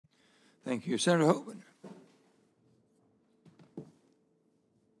Thank you. Senator Hoeven.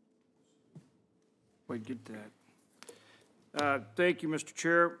 Wait, get that. Thank you, Mr.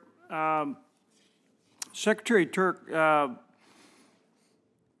 Chair. Secretary Turk,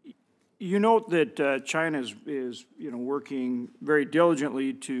 you note that China is working very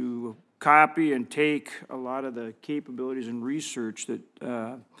diligently to copy and take a lot of the capabilities and research that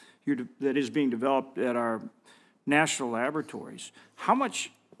that is being developed at our national laboratories. How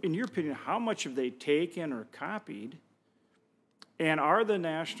much, in your opinion, how much have they taken or copied? And are the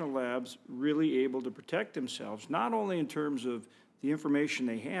national labs really able to protect themselves, not only in terms of the information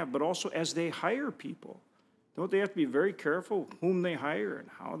they have, but also as they hire people? Don't they have to be very careful whom they hire and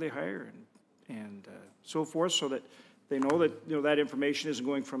how they hire and so forth, so that they know that that information isn't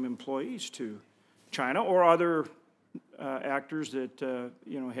going from employees to China or other actors that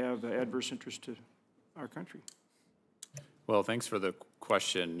have adverse interest to our country? Well, thanks for the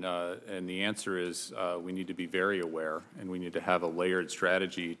question, and the answer is we need to be very aware, and we need to have a layered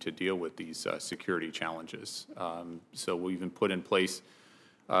strategy to deal with these security challenges. So we've even put in place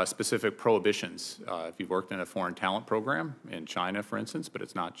specific prohibitions. If you've worked in a foreign talent program in China, for instance, but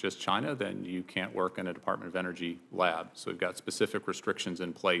it's not just China, then you can't work in a Department of Energy lab. So we've got specific restrictions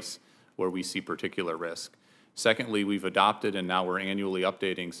in place where we see particular risk. Secondly, we've adopted, and now we're annually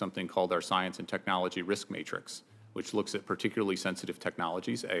updating something called our Science and Technology Risk Matrix, which looks at particularly sensitive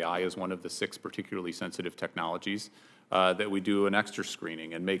technologies. AI is one of the 6 particularly sensitive technologies that we do an extra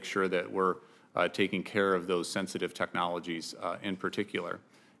screening and make sure that we're taking care of those sensitive technologies in particular.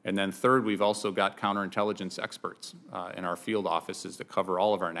 And then third, we've also got counterintelligence experts in our field offices that cover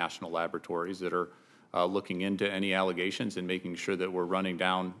all of our national laboratories that are looking into any allegations and making sure that we're running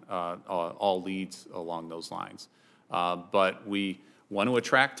down all leads along those lines. But we want to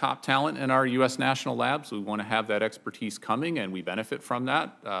attract top talent in our U.S. national labs. We want to have that expertise coming, and we benefit from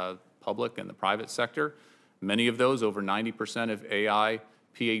that, public and the private sector. Many of those, over 90% of AI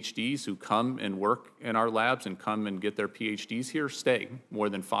PhDs who come and work in our labs and come and get their PhDs here stay more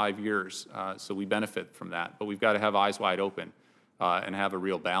than 5 years. So we benefit from that. But we've got to have eyes wide open and have a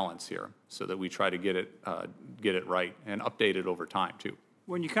real balance here so that we try to get it right and update it over time, too.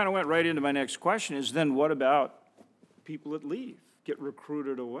 When you kind of went right into my next question is then what about people that leave, get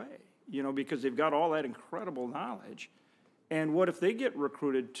recruited away, because they've got all that incredible knowledge. And what if they get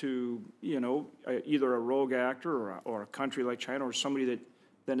recruited to, either a rogue actor or a country like China or somebody that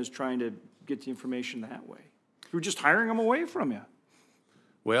then is trying to get the information that way? We're just hiring them away from you.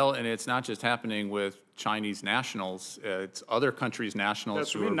 Well, and it's not just happening with Chinese nationals. It's other countries'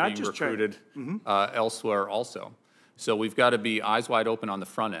 nationals who are being recruited elsewhere also. So we've got to be eyes wide open on the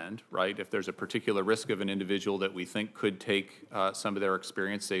front end, right? If there's a particular risk of an individual that we think could take some of their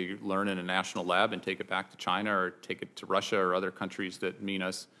experience they learn in a national lab and take it back to China or take it to Russia or other countries that mean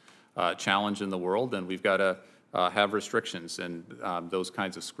us challenge in the world, then we've got to have restrictions and those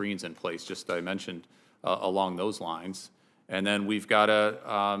kinds of screens in place, just I mentioned along those lines. And then we've got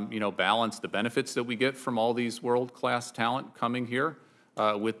to balance the benefits that we get from all these world-class talent coming here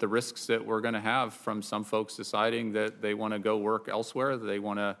with the risks that we're going to have from some folks deciding that they want to go work elsewhere, that they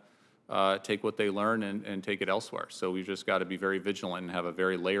want to take what they learn and take it elsewhere. So we've just got to be very vigilant and have a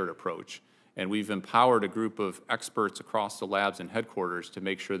very layered approach. And we've empowered a group of experts across the labs and headquarters to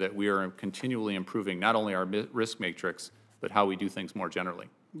make sure that we are continually improving not only our risk matrix, but how we do things more generally.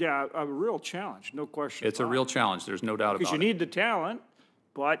 Yeah, a real challenge, no question. It's a real challenge. There's no doubt about it. Because you need the talent,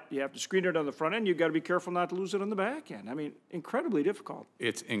 but you have to screen it on the front end. You've got to be careful not to lose it on the back end. I mean, incredibly difficult.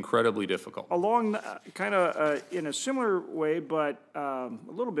 It's incredibly difficult. Along kind of in a similar way, but a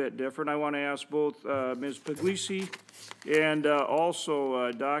little bit different, I want to ask both Ms. Puglisi and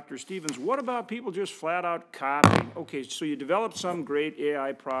also Dr. Stevens, what about people just flat out copying? Okay, so you develop some great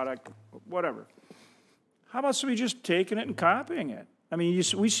AI product, whatever. How about somebody just taking it and copying it? I mean,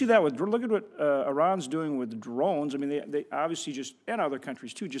 we see that with, look at what Iran's doing with drones. I mean, they obviously just, and other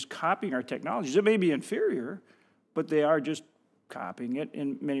countries too, just copying our technologies. It may be inferior, but they are just copying it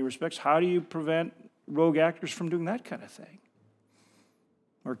in many respects. How do you prevent rogue actors from doing that kind of thing?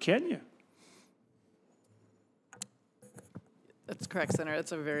 Or can you? That's correct, Senator.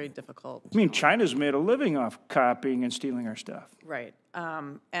 It's a very difficult I mean, China's made a living off copying and stealing our stuff. Right.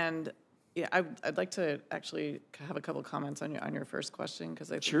 And yeah, I'd like to actually have a couple comments on your first question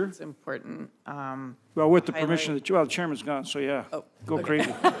because I think it's important. Well, with the permission of the chairman's gone, so yeah, go okay.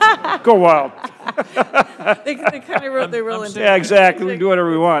 crazy, go wild. they kind of wrote their rule into. Yeah, exactly. We can do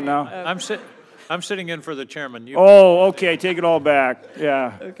whatever we want now. I'm sitting in for the chairman. Oh, okay. Take it all back.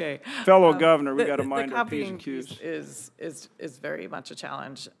 Yeah. Okay. Fellow governor, we got to mind our P's and Q's. Is very much a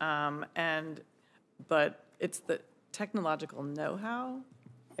challenge, but it's the technological know-how.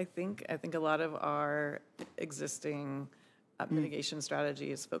 I think a lot of our existing mitigation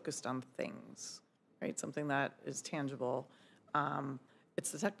strategy is focused on things, right? Something that is tangible.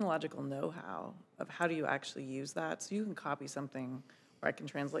 It's the technological know-how of how do you actually use that. So you can copy something, or I can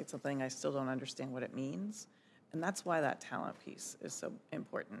translate something, I still don't understand what it means. And that's why that talent piece is so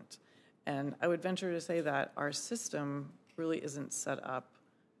important. And I would venture to say that our system really isn't set up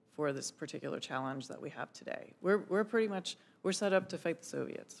for this particular challenge that we have today. We're set up to fight the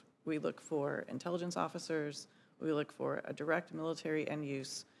Soviets. We look for intelligence officers, we look for a direct military end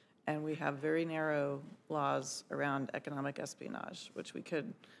use, and we have very narrow laws around economic espionage, which we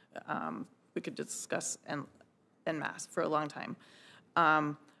could discuss en masse for a long time.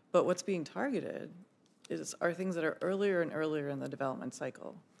 But what's being targeted are things that are earlier and earlier in the development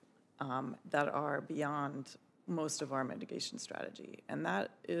cycle, that are beyond most of our mitigation strategy. And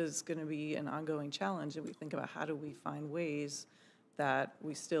that is going to be an ongoing challenge, and we think about how do we find ways that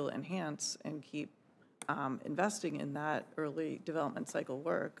we still enhance and keep investing in that early development cycle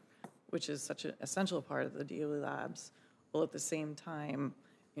work, which is such an essential part of the DOE labs, while at the same time,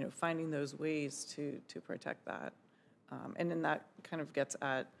 finding those ways to protect that. And then that kind of gets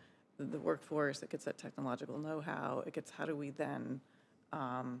at the workforce, it gets at technological know-how, it gets how do we then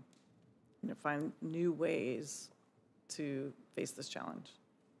find new ways to face this challenge.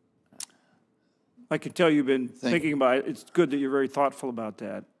 I can tell you've been thinking about it. It's good that you're very thoughtful about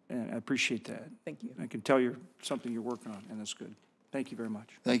that, and I appreciate that. Thank you. I can tell you're something you're working on, and that's good. Thank you very much.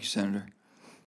 Thank you, Senator.